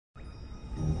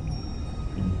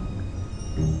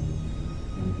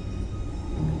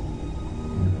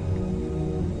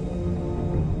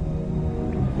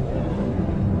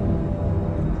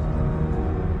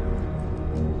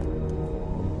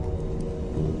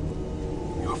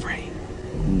afraid?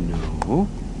 No.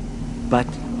 But...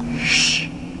 Shh.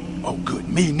 Oh, good.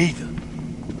 Me neither.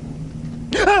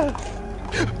 Because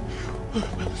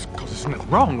there's nothing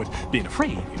wrong with being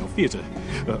afraid. You know, fear's a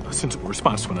sensible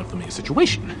response to an unfamiliar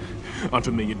situation.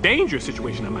 Unfamiliar, dangerous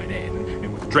situation, I might add.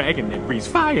 And with a dragon that breathes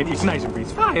fire and eats nice and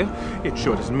breathes fire, it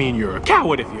sure doesn't mean you're a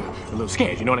coward if you're a little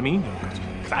scared, you know what I mean?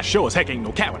 Because I sure as heck ain't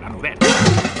no coward, I know that.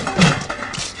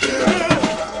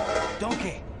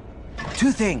 Donkey,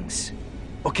 2 things,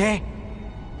 okay?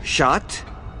 Shut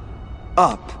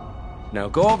up. Now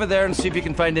go over there and see if you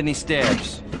can find any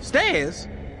stairs. Stairs?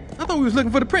 I thought we was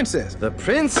looking for the princess. The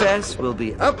princess will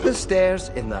be up the stairs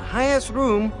in the highest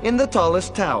room in the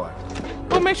tallest tower.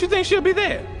 What makes you think she'll be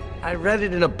there? I read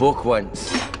it in a book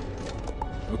once.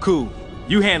 Well, cool.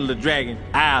 You handle the dragon,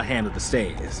 I'll handle the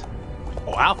stairs.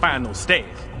 Oh, I'll find those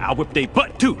stairs. I'll whip they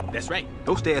butt, too. That's right.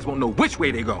 Those stairs won't know which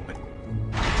way they're going.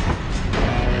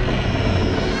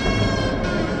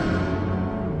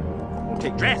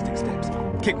 Take drastic steps.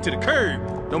 Kick them to the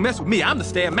curb. Don't mess with me. I'm the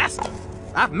stair master.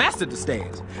 I've mastered the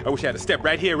stairs. I wish I had a step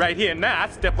right here, and now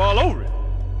I'd step all over it.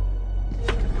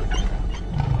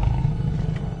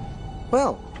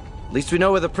 Well, at least we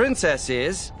know where the princess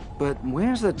is. But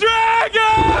where's the...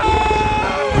 Dragon!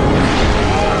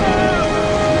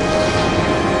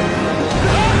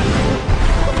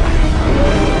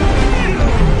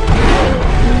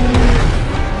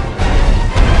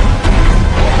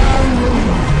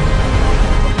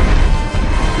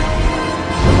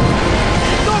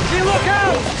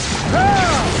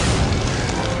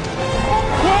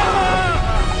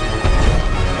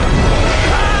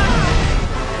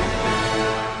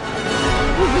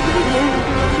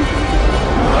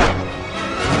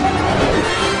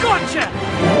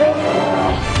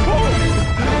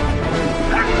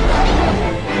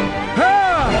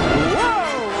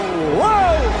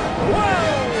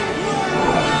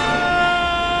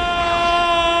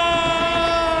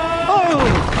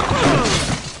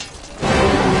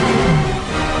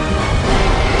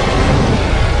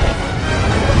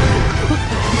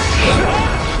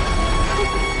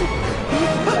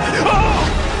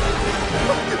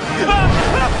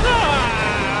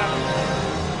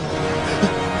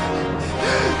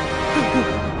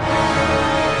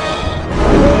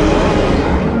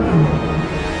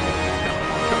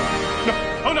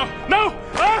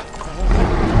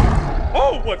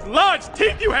 What large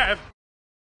teeth you have!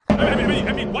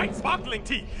 I mean white sparkling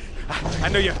teeth. I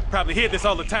know you probably hear this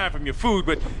all the time from your food,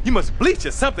 but you must bleach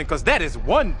or something, because that is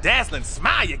one dazzling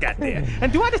smile you got there.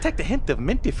 And do I detect a hint of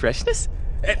minty freshness?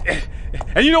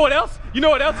 And you know what else? You know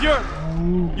what else? You're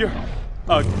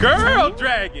a girl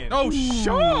dragon. Oh,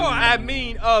 sure. I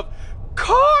mean, of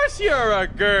course you're a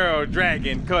girl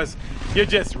dragon, because you're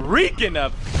just reeking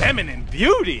of feminine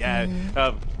beauty.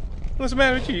 What's the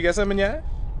matter with you? You got something in your eye?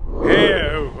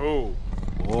 Yeah,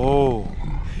 oh.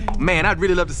 Man, I'd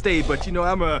really love to stay, but you know,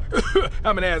 I'm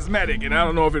an asthmatic, and I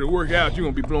don't know if it'll work out. You're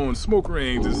gonna be blowing smoke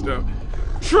rings and stuff.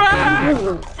 Shrek!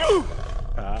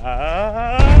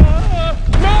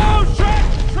 No,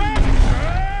 Shrek!